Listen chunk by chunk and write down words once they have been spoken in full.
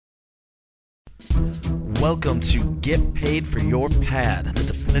Welcome to Get Paid for Your Pad, the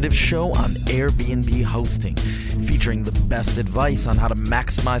definitive show on Airbnb hosting, featuring the best advice on how to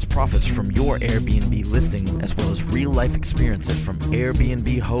maximize profits from your Airbnb listing, as well as real-life experiences from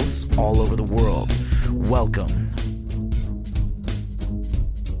Airbnb hosts all over the world. Welcome.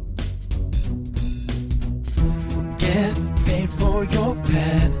 Get paid for your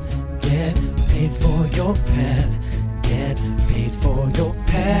pad. Get paid for your pad. Get paid for your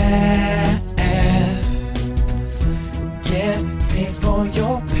pad. Get paid for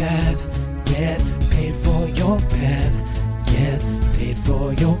your pad. Get paid for your pad. Get paid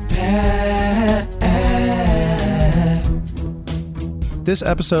for your pad. This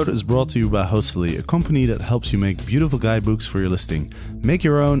episode is brought to you by Hostfully, a company that helps you make beautiful guidebooks for your listing. Make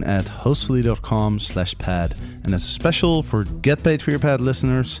your own at hostfully.com/pad. And as a special for Get Paid for Your Pad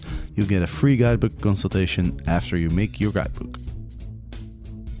listeners, you'll get a free guidebook consultation after you make your guidebook.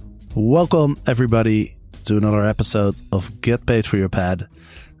 Welcome, everybody, to another episode of Get Paid for Your Pad.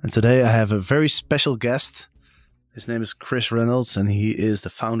 And today I have a very special guest. His name is Chris Reynolds, and he is the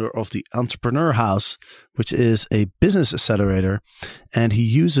founder of the Entrepreneur House, which is a business accelerator. And he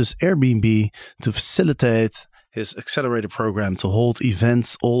uses Airbnb to facilitate his accelerator program to hold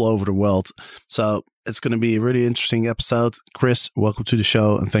events all over the world. So it's going to be a really interesting episode. Chris, welcome to the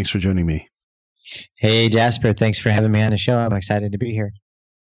show, and thanks for joining me. Hey, Jasper. Thanks for having me on the show. I'm excited to be here.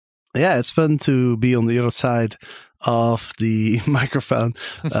 Yeah, it's fun to be on the other side of the microphone.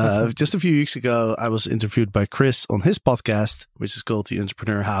 Just a few weeks ago, I was interviewed by Chris on his podcast, which is called The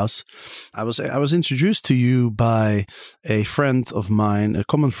Entrepreneur House. I was introduced to you by a friend of mine, a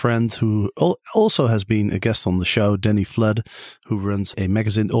common friend who also has been a guest on the show, Danny Flood, who runs a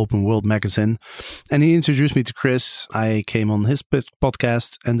magazine, Open World Magazine. And he introduced me to Chris. I came on his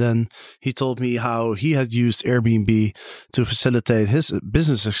podcast, and then he told me how he had used Airbnb to facilitate his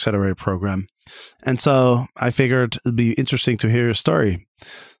business accelerator program. And so I figured it'd be interesting to hear your story.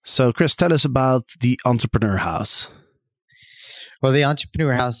 So Chris, tell us about the Entrepreneur House. Well, the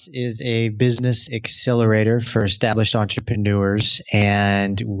Entrepreneur House is a business accelerator for established entrepreneurs,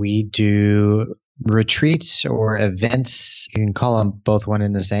 and we do retreats or events, you can call them both one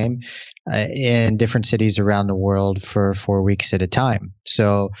and the same, in different cities around the world for 4 weeks at a time.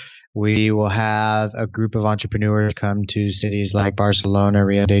 So we will have a group of entrepreneurs come to cities like Barcelona,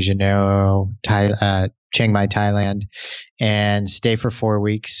 Rio de Janeiro, Chiang Mai, Thailand, and stay for 4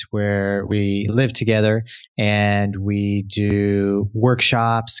 weeks where we live together and we do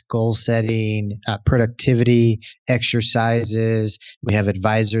workshops, goal setting, productivity, exercises. We have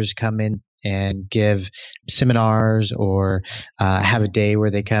advisors come in and give seminars or have a day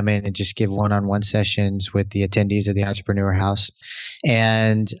where they come in and just give one-on-one sessions with the attendees of the Entrepreneur House.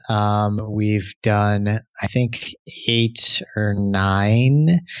 And we've done, I think, 8 or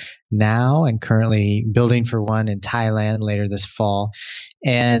 9 now, and currently building for one in Thailand later this fall.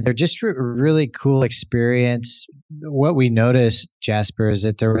 And they're just a really cool experience. What we noticed, Jasper, is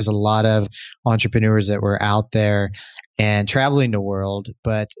that there was a lot of entrepreneurs that were out there and traveling the world,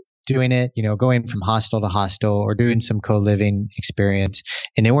 but doing it, going from hostel to hostel or doing some co-living experience.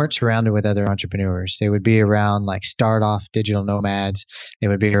 And they weren't surrounded with other entrepreneurs. They would be around like start off digital nomads. They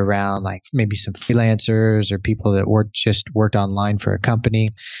would be around like maybe some freelancers or people that worked online for a company.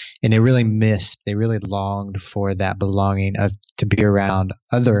 And they really longed for that belonging to be around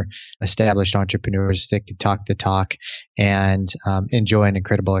other established entrepreneurs that could talk the talk and enjoy an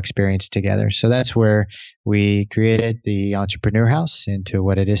incredible experience together. So that's where we created the Entrepreneur House into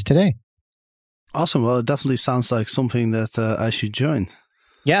what it is today. Awesome. Well, it definitely sounds like something that I should join.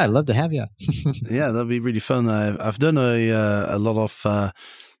 Yeah, I'd love to have you. Yeah, that'd be really fun. I've done a lot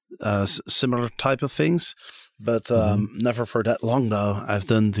of similar type of things, but never for that long though. I've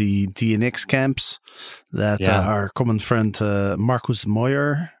done the DNX camps that our common friend Marcus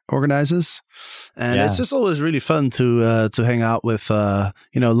Moyer organizes, and it's just always really fun to hang out with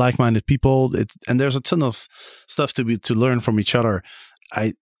like-minded people. And there's a ton of stuff to learn from each other.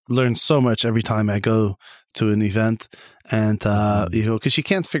 I learn so much every time I go to an event, and because you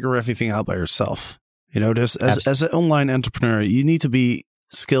can't figure everything out by yourself. There's as an online entrepreneur, you need to be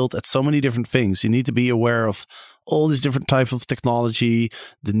skilled at so many different things. You need to be aware of all these different types of technology,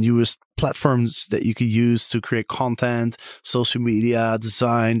 the newest platforms that you can use to create content, social media,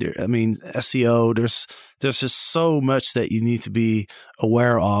 design, SEO. There's just so much that you need to be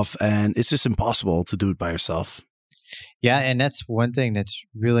aware of, and it's just impossible to do it by yourself. Yeah, and that's one thing that's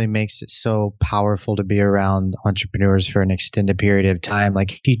really makes it so powerful to be around entrepreneurs for an extended period of time.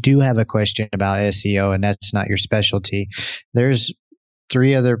 Like if you do have a question about SEO and that's not your specialty, there's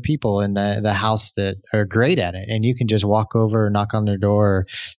 3 other people in the house that are great at it. And you can just walk over, knock on their door, or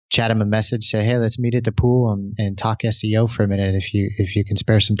chat them a message, say, hey, let's meet at the pool and talk SEO for a minute if you can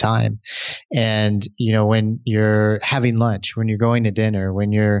spare some time. And, when you're having lunch, when you're going to dinner,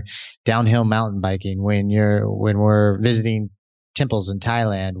 when you're downhill mountain biking, when we're visiting temples in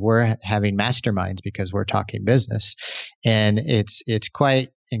Thailand, we're having masterminds because we're talking business. And it's quite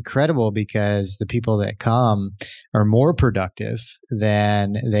incredible because the people that come are more productive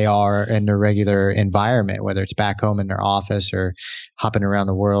than they are in their regular environment, whether it's back home in their office or hopping around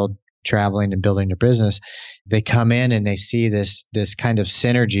the world, traveling and building their business. They come in and they see this kind of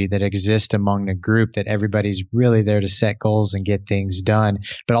synergy that exists among the group, that everybody's really there to set goals and get things done,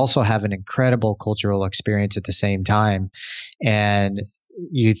 but also have an incredible cultural experience at the same time. And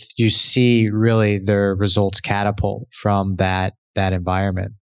you see really their results catapult from that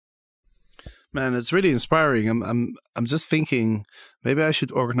environment. Man, it's really inspiring. I'm just thinking maybe I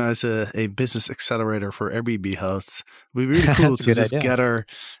should organize a business accelerator for Airbnb hosts. It'd be really cool to just gather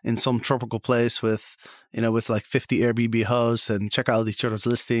in some tropical place with like 50 Airbnb hosts and check out each other's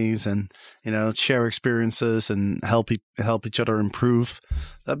listings and, share experiences and help each other improve.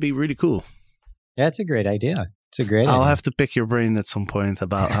 That'd be really cool. Yeah, it's a great idea. I'll have to pick your brain at some point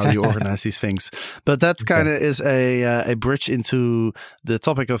about how you organize these things. But that kind of is a bridge into the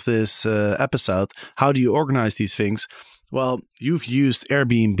topic of this episode. How do you organize these things? Well, you've used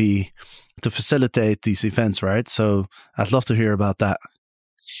Airbnb to facilitate these events, right? So I'd love to hear about that.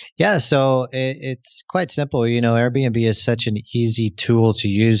 Yeah, so it's quite simple. Airbnb is such an easy tool to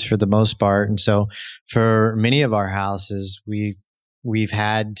use for the most part. And so for many of our houses, we've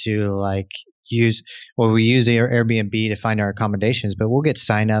had to we use Airbnb to find our accommodations, but we'll get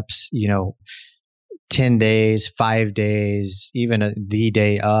signups, 10 days, 5 days, even the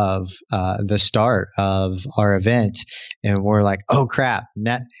day of the start of our event. And we're like, oh crap,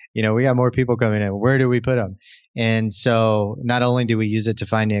 we got more people coming in. Where do we put them? And so not only do we use it to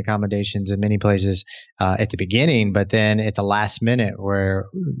find the accommodations in many places at the beginning, but then at the last minute where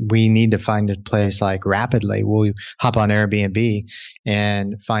we need to find a place like rapidly, we'll hop on Airbnb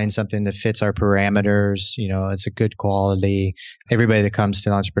and find something that fits our parameters. It's a good quality. Everybody that comes to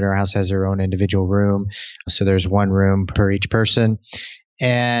the Entrepreneur House has their own individual room. So there's one room per each person.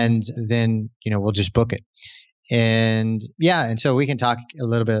 And then, we'll just book it. And so we can talk a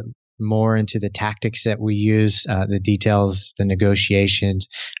little bit more into the tactics that we use, the details, the negotiations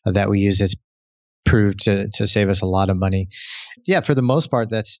that we use has proved to save us a lot of money. Yeah, for the most part,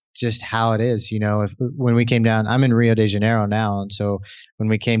 that's just how it is. When we came down, I'm in Rio de Janeiro now. And so when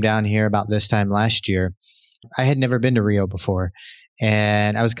we came down here about this time last year, I had never been to Rio before.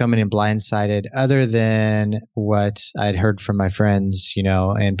 And I was coming in blindsided, other than what I'd heard from my friends,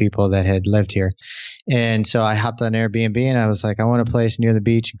 and people that had lived here. And so I hopped on Airbnb and I was like, I want a place near the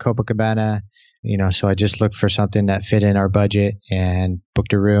beach in Copacabana. So I just looked for something that fit in our budget and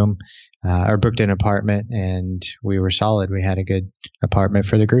booked a room or booked an apartment, and we were solid. We had a good apartment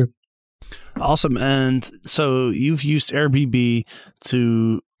for the group. Awesome. And so you've used Airbnb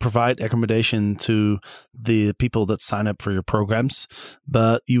to provide accommodation to the people that sign up for your programs,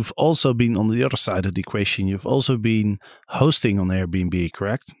 but you've also been on the other side of the equation. You've also been hosting on Airbnb,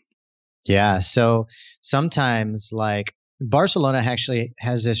 correct? Yeah. So sometimes, like, Barcelona actually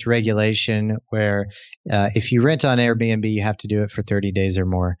has this regulation where if you rent on Airbnb, you have to do it for 30 days or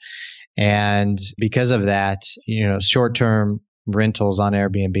more. And because of that, short-term rentals on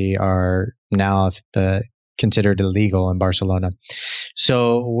Airbnb are now considered illegal in Barcelona.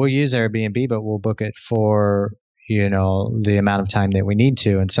 So we'll use Airbnb, but we'll book it for, the amount of time that we need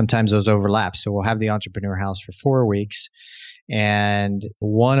to. And sometimes those overlap. So we'll have the Entrepreneur House for 4 weeks. And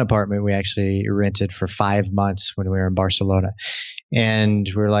one apartment we actually rented for 5 months when we were in Barcelona. And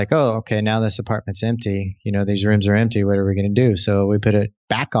we're like, oh, okay, now this apartment's empty. These rooms are empty. What are we going to do? So we put it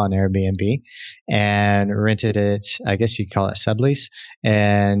back on Airbnb and rented it, I guess you'd call it sublease,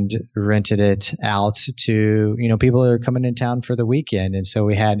 and rented it out to, people that are coming in town for the weekend. And so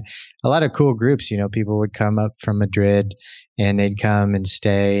we had a lot of cool groups. People would come up from Madrid and they'd come and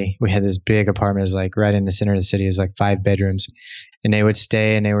stay. We had this big apartment, it was like right in the center of the city. It was like 5 bedrooms. And they would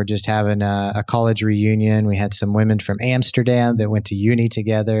stay and they were just having a college reunion. We had some women from Amsterdam that went to uni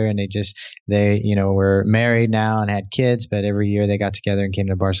together, and they were married now and had kids, but every year they got together and came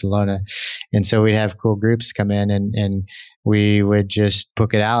to Barcelona. And so we'd have cool groups come in and we would just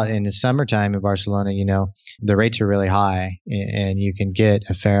book it out. In the summertime in Barcelona, the rates are really high and you can get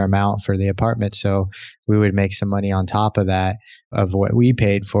a fair amount for the apartment. So we would make some money on top of that, of what we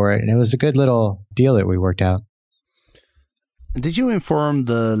paid for it. And it was a good little deal that we worked out. Did you inform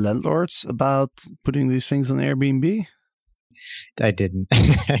the landlords about putting these things on Airbnb? I didn't.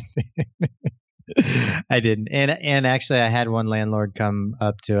 I didn't. And actually, I had one landlord come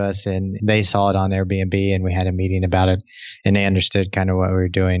up to us and they saw it on Airbnb and we had a meeting about it and they understood kind of what we were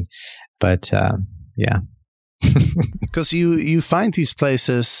doing. But yeah. Because you find these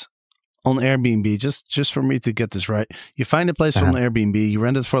places on Airbnb, just for me to get this right. You find a place on Airbnb, you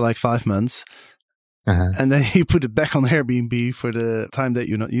rent it for like 5 months, and then you put it back on Airbnb for the time that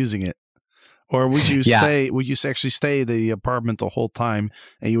you're not using it. Or would you stay? Would you actually stay in the apartment the whole time,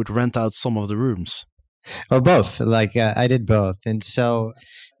 and you would rent out some of the rooms? Or both. Like I did both. And so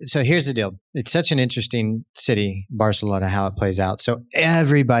here's the deal. It's such an interesting city, Barcelona, how it plays out. So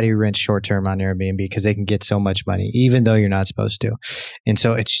everybody rents short term on Airbnb because they can get so much money, even though you're not supposed to. And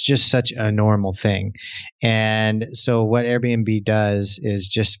so it's just such a normal thing. And so what Airbnb does is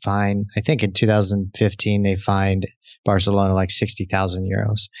just fine. I think in 2015 they fined Barcelona like 60,000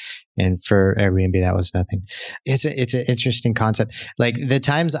 euros, and for Airbnb that was nothing. It's an interesting concept. Like the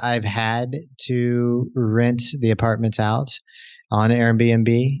times I've had to rent the apartments out on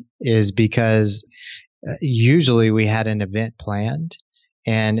Airbnb is because usually we had an event planned,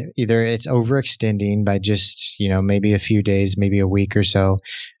 and either it's overextending by just maybe a few days, maybe a week or so,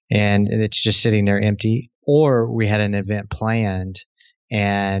 and it's just sitting there empty, or we had an event planned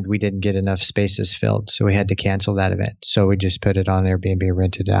and we didn't get enough spaces filled, so we had to cancel that event. So we just put it on Airbnb and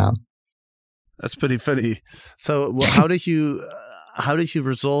rented it out. That's pretty funny. So how did you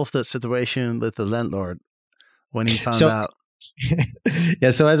resolve that situation with the landlord when he found out? Yeah,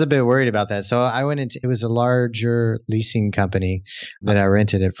 so I was a bit worried about that. So I went into, it was a larger leasing company that I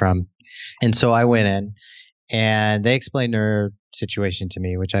rented it from. And so I went in and they explained their situation to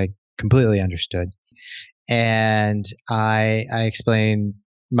me, which I completely understood. And I explained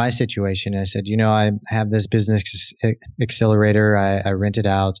my situation. I said, I have this business accelerator. I rent it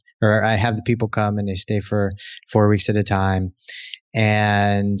out, or I have the people come and they stay for 4 weeks at a time.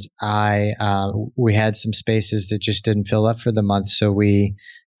 And we had some spaces that just didn't fill up for the month. So we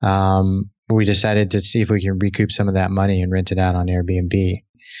decided to see if we can recoup some of that money and rent it out on Airbnb.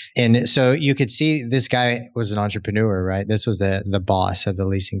 And so you could see this guy was an entrepreneur, right? This was the boss of the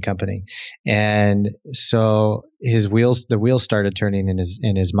leasing company. And so the wheels started turning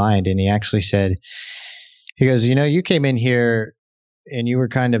in his mind. And he actually said, he goes, you came in here and you were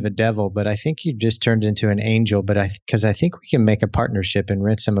kind of a devil, but I think you just turned into an angel. But because I think we can make a partnership and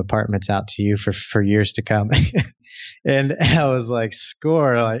rent some apartments out to you for years to come. And I was like,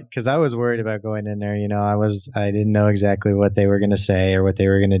 score, like, because I was worried about going in there. I didn't know exactly what they were going to say or what they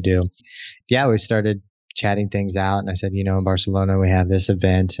were going to do. Yeah, we started chatting things out, and I said, in Barcelona we have this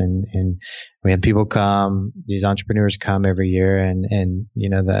event, and we have people come. These entrepreneurs come every year, and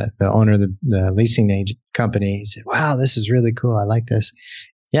the owner of the leasing agent company, he said, wow, this is really cool. I like this.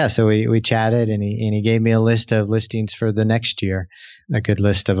 Yeah, so we chatted, and he gave me a list of listings for the next year, a good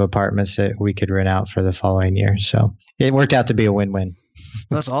list of apartments that we could rent out for the following year. So it worked out to be a win-win.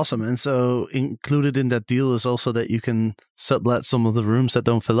 That's awesome. And so included in that deal is also that you can sublet some of the rooms that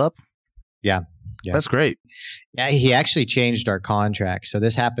don't fill up? Yeah. That's great. Yeah, he actually changed our contract. So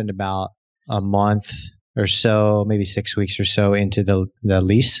this happened about a month or so, maybe 6 weeks or so into the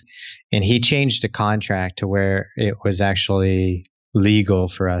lease. And he changed the contract to where it was actually legal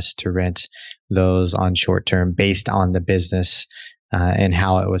for us to rent those on short term based on the business and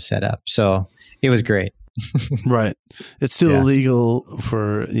how it was set up. So it was great. Right. It's still illegal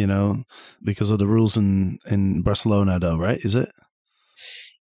for, because of the rules in Barcelona though, right? Is it?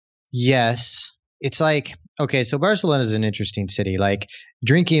 Yes. It's like, okay, so Barcelona is an interesting city. Like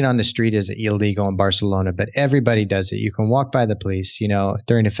drinking on the street is illegal in Barcelona, but everybody does it. You can walk by the police,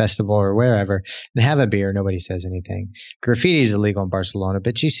 during a festival or wherever and have a beer. Nobody says anything. Graffiti is illegal in Barcelona,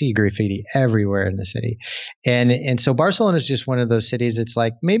 but you see graffiti everywhere in the city. And so Barcelona is just one of those cities. It's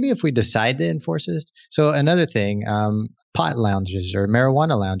like, maybe if we decide to enforce this. So another thing, pot lounges or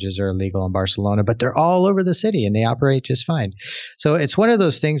marijuana lounges are illegal in Barcelona, but they're all over the city and they operate just fine. So it's one of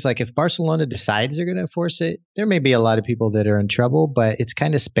those things, like if Barcelona decides they're going to enforce it, there may be a lot of people that are in trouble, but it's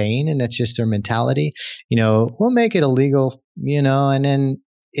kind of Spain and that's just their mentality. We'll make it illegal, and then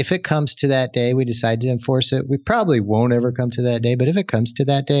if it comes to that day, we decide to enforce it. We probably won't ever come to that day, but if it comes to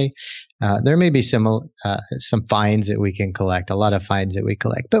that day, there may be some fines that we can collect, a lot of fines that we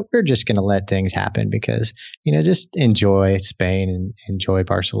collect, but we're just going to let things happen because, just enjoy Spain and enjoy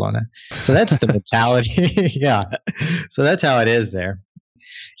Barcelona. So that's the mentality. Yeah. So that's how it is there.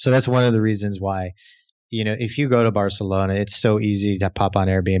 So that's one of the reasons why, if you go to Barcelona, it's so easy to pop on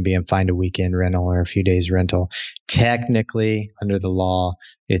Airbnb and find a weekend rental or a few days rental. Technically, under the law,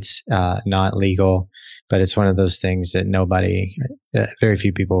 it's not legal, but it's one of those things that very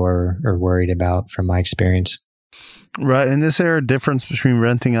few people are worried about from my experience. Right. And is there a difference between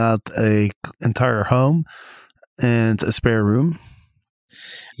renting out a entire home and a spare room?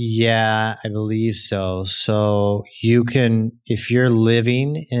 Yeah, I believe so. So you can, if you're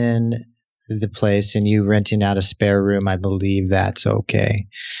living in the place and you renting out a spare room, I believe that's okay.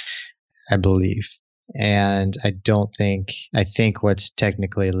 I believe. And I think what's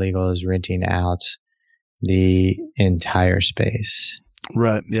technically illegal is renting out the entire space.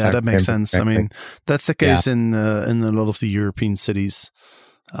 Right. Yeah, that makes sense. I mean, that's the case in a lot of the European cities.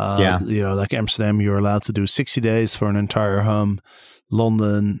 Like Amsterdam, you're allowed to do 60 days for an entire home.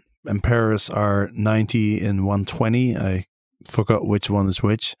 London and Paris are 90 and 120. I forgot which one is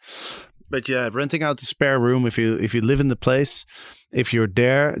which. But yeah, renting out the spare room, if you live in the place, if you're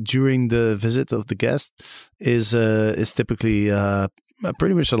there during the visit of the guest, is typically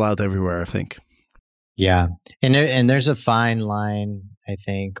pretty much allowed everywhere, I think. Yeah, and there's a fine line, I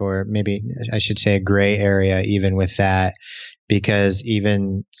think, or maybe I should say a gray area even with that, because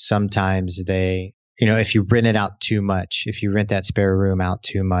even sometimes they, if you rent it out too much, if you rent that spare room out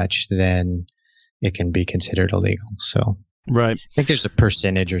too much, then it can be considered illegal. So right. I think there's a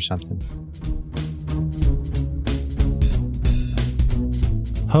percentage or something.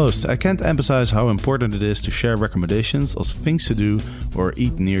 Host, I can't emphasize how important it is to share recommendations of things to do or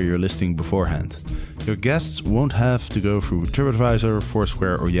eat near your listing beforehand. Your guests won't have to go through TripAdvisor,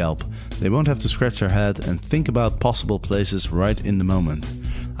 Foursquare or Yelp. They won't have to scratch their head and think about possible places right in the moment.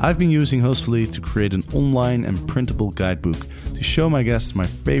 I've been using Hostfully to create an online and printable guidebook to show my guests my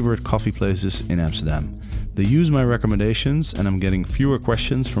favorite coffee places in Amsterdam. They use my recommendations and I'm getting fewer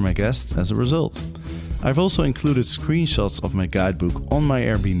questions from my guests as a result. I've also included screenshots of my guidebook on my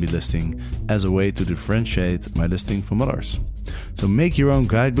Airbnb listing as a way to differentiate my listing from others. So make your own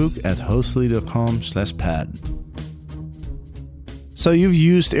guidebook at hostfully.com/pad. So you've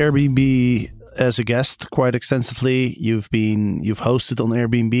used Airbnb as a guest quite extensively. You've hosted on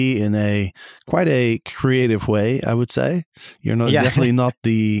Airbnb in quite a creative way, I would say. You're definitely not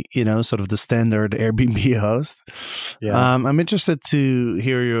the, sort of the standard Airbnb host. Yeah. I'm interested to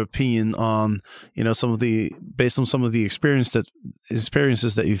hear your opinion on, based on some of the experiences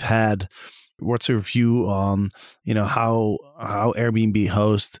that you've had. What's your view on, how Airbnb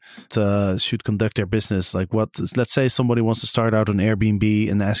hosts should conduct their business? Like let's say somebody wants to start out on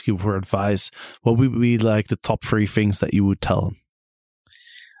Airbnb and ask you for advice. What would be like the top 3 things that you would tell them?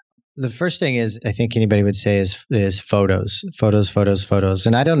 The first thing is, I think anybody would say is photos.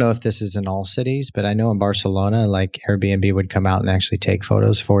 And I don't know if this is in all cities, but I know in Barcelona, like Airbnb would come out and actually take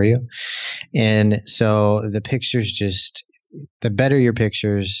photos for you. And so the pictures the better your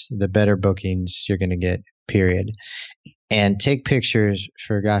pictures, the better bookings you're going to get, period. And take pictures,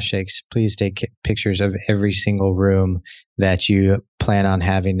 for gosh sakes, please take pictures of every single room that you plan on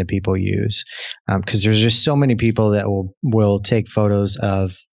having the people use. Because there's just so many people that will take photos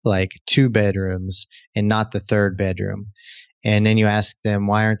of like 2 bedrooms and not the 3rd bedroom. And then you ask them,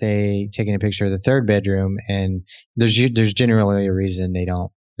 why aren't they taking a picture of the 3rd bedroom? And there's generally a reason they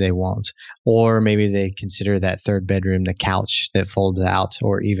won't. Or maybe they consider that 3rd bedroom the couch that folds out,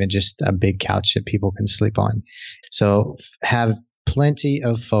 or even just a big couch that people can sleep on. So have plenty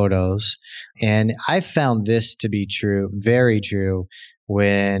of photos. And I found this to be true, very true,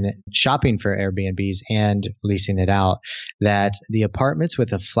 when shopping for Airbnbs and leasing it out, that the apartments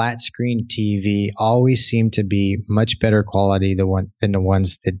with a flat screen TV always seem to be much better quality than the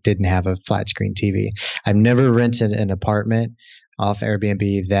ones that didn't have a flat screen TV. I've never rented an apartment off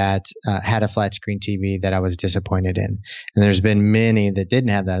Airbnb that had a flat screen TV that I was disappointed in. And there's been many that didn't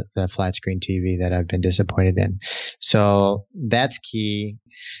have the flat screen TV that I've been disappointed in. So that's key.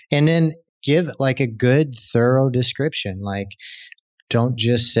 And then give like a good, thorough description. Like, don't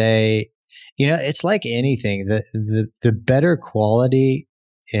just say, it's like anything. The better quality,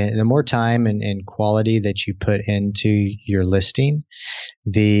 the more time and quality that you put into your listing,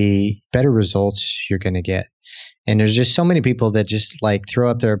 the better results you're going to get. And there's just so many people that just like throw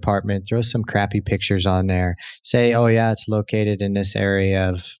up their apartment, throw some crappy pictures on there, say, oh yeah, it's located in this area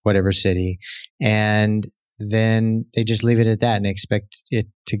of whatever city. And then they just leave it at that and expect it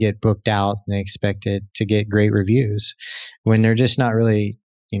to get booked out and they expect it to get great reviews when they're just not really,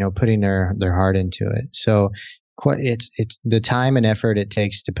 putting their heart into it. So it's the time and effort it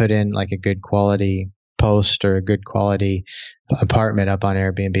takes to put in like a good quality post or a good quality apartment up on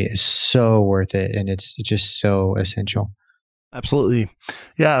Airbnb is so worth it, and it's just so essential. Absolutely.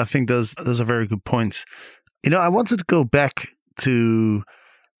 Yeah, I think those are very good points. I wanted to go back to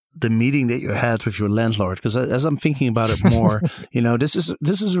the meeting that you had with your landlord, because as I'm thinking about it more, this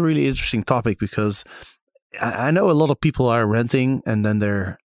is a really interesting topic, because I know a lot of people are renting and then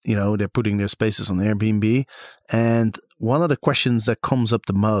they're they're putting their spaces on Airbnb. And one of the questions that comes up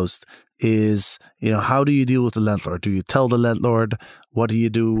the most is, how do you deal with the landlord? Do you tell the landlord? What do you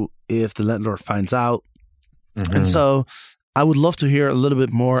do if the landlord finds out? Mm-hmm. And so I would love to hear a little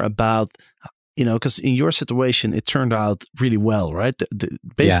bit more about, because in your situation, it turned out really well, right?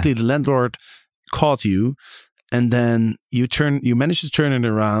 Basically, the landlord caught you, and then you managed to turn it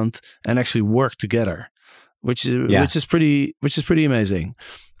around and actually work together, which is pretty amazing.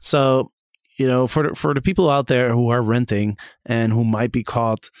 So, for the people out there who are renting and who might be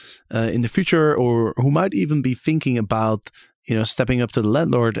caught in the future, or who might even be thinking about, stepping up to the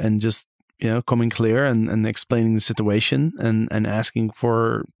landlord and just, coming clear and explaining the situation and asking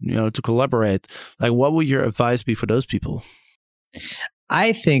for, to collaborate, like, what would your advice be for those people?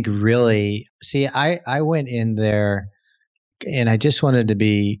 I think really, I went in there and I just wanted to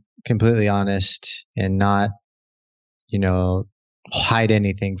be completely honest and not, hide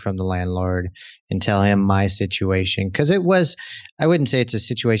anything from the landlord and tell him my situation. Because I wouldn't say it's a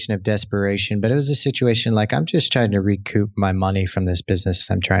situation of desperation, but it was a situation like, I'm just trying to recoup my money from this business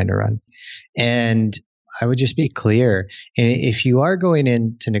I'm trying to run. And I would just be clear. And if you are going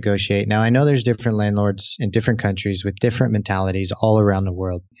in to negotiate, now I know there's different landlords in different countries with different mentalities all around the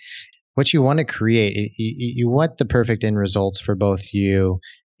world. What you want to create, you want the perfect end results for both you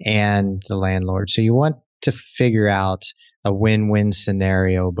and the landlord. So you want to figure out a win-win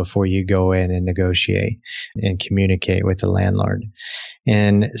scenario before you go in and negotiate and communicate with the landlord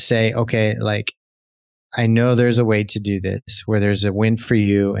and say, okay, like, I know there's a way to do this where there's a win for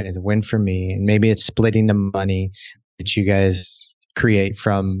you and a win for me. And maybe it's splitting the money that you guys create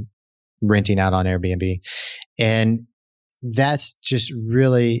from renting out on Airbnb. And that's just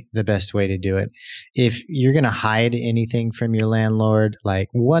really the best way to do it. If you're going to hide anything from your landlord, like,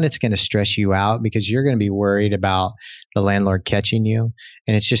 one, it's going to stress you out because you're going to be worried about the landlord catching you,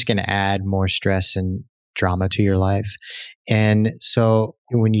 and it's just going to add more stress and drama to your life. And so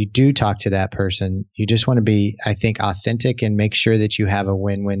when you do talk to that person, you just want to be, I think, authentic and make sure that you have a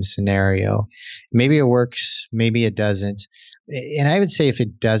win-win scenario. Maybe it works, maybe it doesn't. And I would say if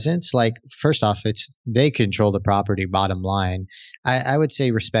it doesn't, like, first off, they control the property, bottom line. I would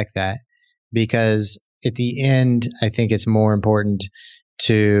say respect that, because at the end, I think it's more important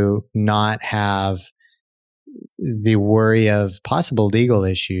to not have the worry of possible legal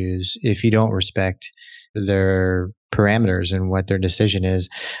issues if you don't respect their parameters and what their decision is.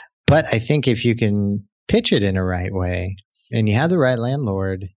 But I think if you can pitch it in a right way and you have the right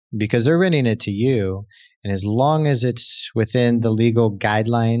landlord, because they're renting it to you, and as long as it's within the legal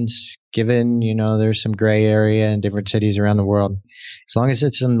guidelines, given, there's some gray area in different cities around the world, as long as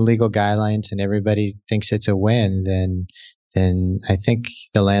it's in the legal guidelines and everybody thinks it's a win, then I think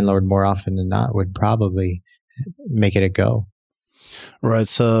the landlord more often than not would probably make it a go. Right.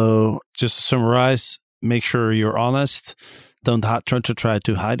 So just to summarize, make sure you're honest. Don't try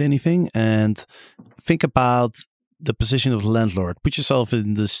to hide anything, and think about the position of the landlord. Put yourself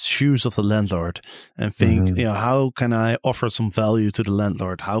in the shoes of the landlord and think, how can I offer some value to the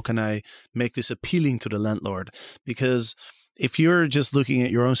landlord? How can I make this appealing to the landlord? Because if you're just looking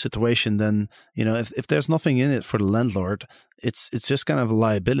at your own situation, then, if there's nothing in it for the landlord, it's just kind of a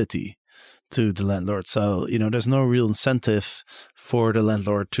liability to the landlord. So, there's no real incentive for the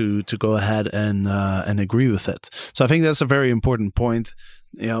landlord to go ahead and agree with it. So I think that's a very important point.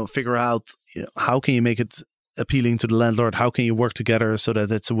 Figure out, how can you make it appealing to the landlord? How can you work together so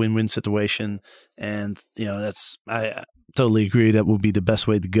that it's a win-win situation? And, I totally agree that would be the best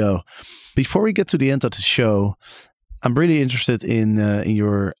way to go. Before we get to the end of the show, I'm really interested in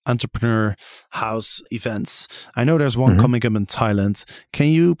your Entrepreneur House events. I know there's one coming up in Thailand. Can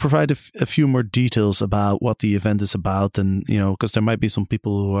you provide a few more details about what the event is about? And, because there might be some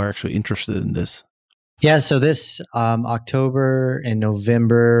people who are actually interested in this. Yeah, so this October and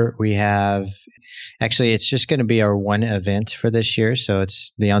November, we have, actually, it's just going to be our one event for this year. So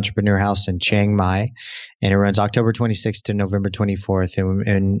it's the Entrepreneur House in Chiang Mai, and it runs October 26th to November 24th.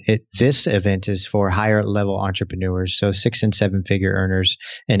 And this event is for higher level entrepreneurs, so 6 and 7 figure earners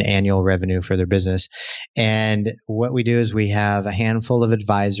in annual revenue for their business. And what we do is we have a handful of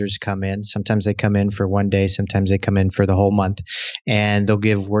advisors come in. Sometimes they come in for one day, sometimes they come in for the whole month, and they'll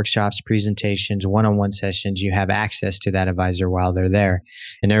give workshops, presentations, one-on-one sessions. You have access to that advisor while they're there.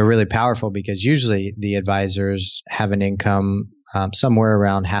 And they're really powerful because usually the advisors have an income somewhere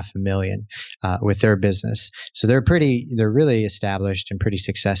around $500,000. with their business. So they're really established and pretty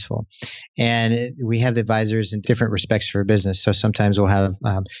successful. And we have advisors in different respects for business. So sometimes we'll have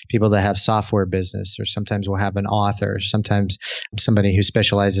people that have software business, or sometimes we'll have an author, sometimes somebody who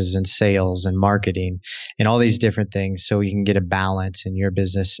specializes in sales and marketing and all these different things. So you can get a balance in your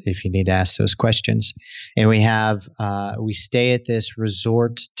business if you need to ask those questions. And we stay at this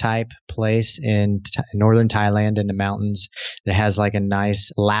resort type place in northern Thailand in the mountains that has like a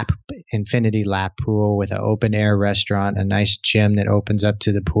nice infinity lap pool with an open air restaurant, a nice gym that opens up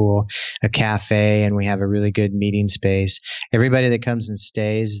to the pool, a cafe, and we have a really good meeting space. Everybody that comes and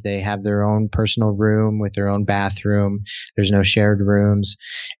stays, they have their own personal room with their own bathroom. There's no shared rooms,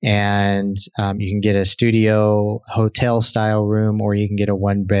 and you can get a studio hotel style room, or you can get a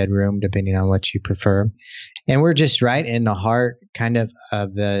 1-bedroom depending on what you prefer. And we're just right in the heart kind of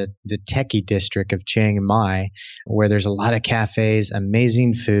the techie district of Chiang Mai, where there's a lot of cafes,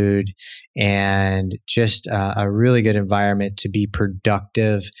 amazing food, and just a really good environment to be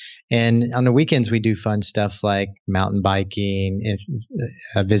productive. And on the weekends, we do fun stuff like mountain biking,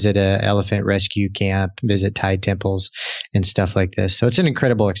 visit a elephant rescue camp, visit Thai temples, and stuff like this. So it's an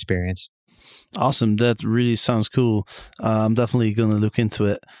incredible experience. Awesome. That really sounds cool. I'm definitely going to look into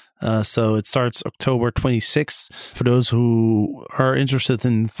it. So it starts October 26th. For those who are interested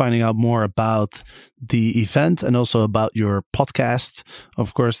in finding out more about the event and also about your podcast,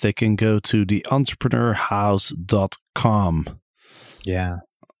 of course, they can go to theentrepreneurhouse.com. Yeah.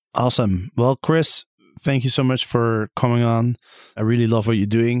 Awesome. Well, Chris, thank you so much for coming on. I really love what you're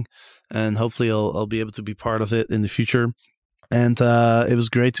doing, and hopefully I'll be able to be part of it in the future. And it was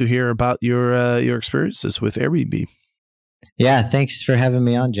great to hear about your experiences with Airbnb. Yeah, thanks for having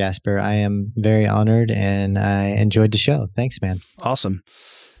me on, Jasper. I am very honored, and I enjoyed the show. Thanks, man. Awesome.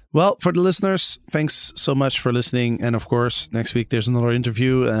 Well, for the listeners, thanks so much for listening. And of course, next week there's another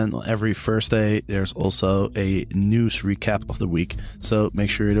interview, and every Thursday there's also a news recap of the week. So make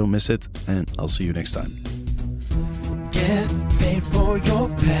sure you don't miss it, and I'll see you next time. Get paid for your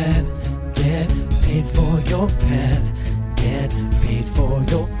pet. Get paid for your pet. Get paid for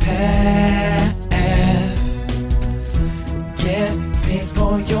your pet.